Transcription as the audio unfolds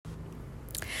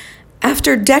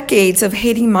After decades of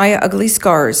hating my ugly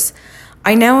scars,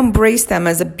 I now embrace them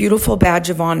as a beautiful badge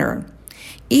of honor.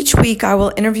 Each week, I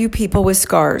will interview people with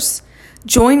scars.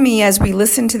 Join me as we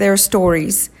listen to their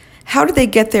stories. How did they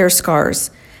get their scars?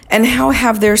 And how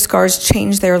have their scars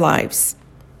changed their lives?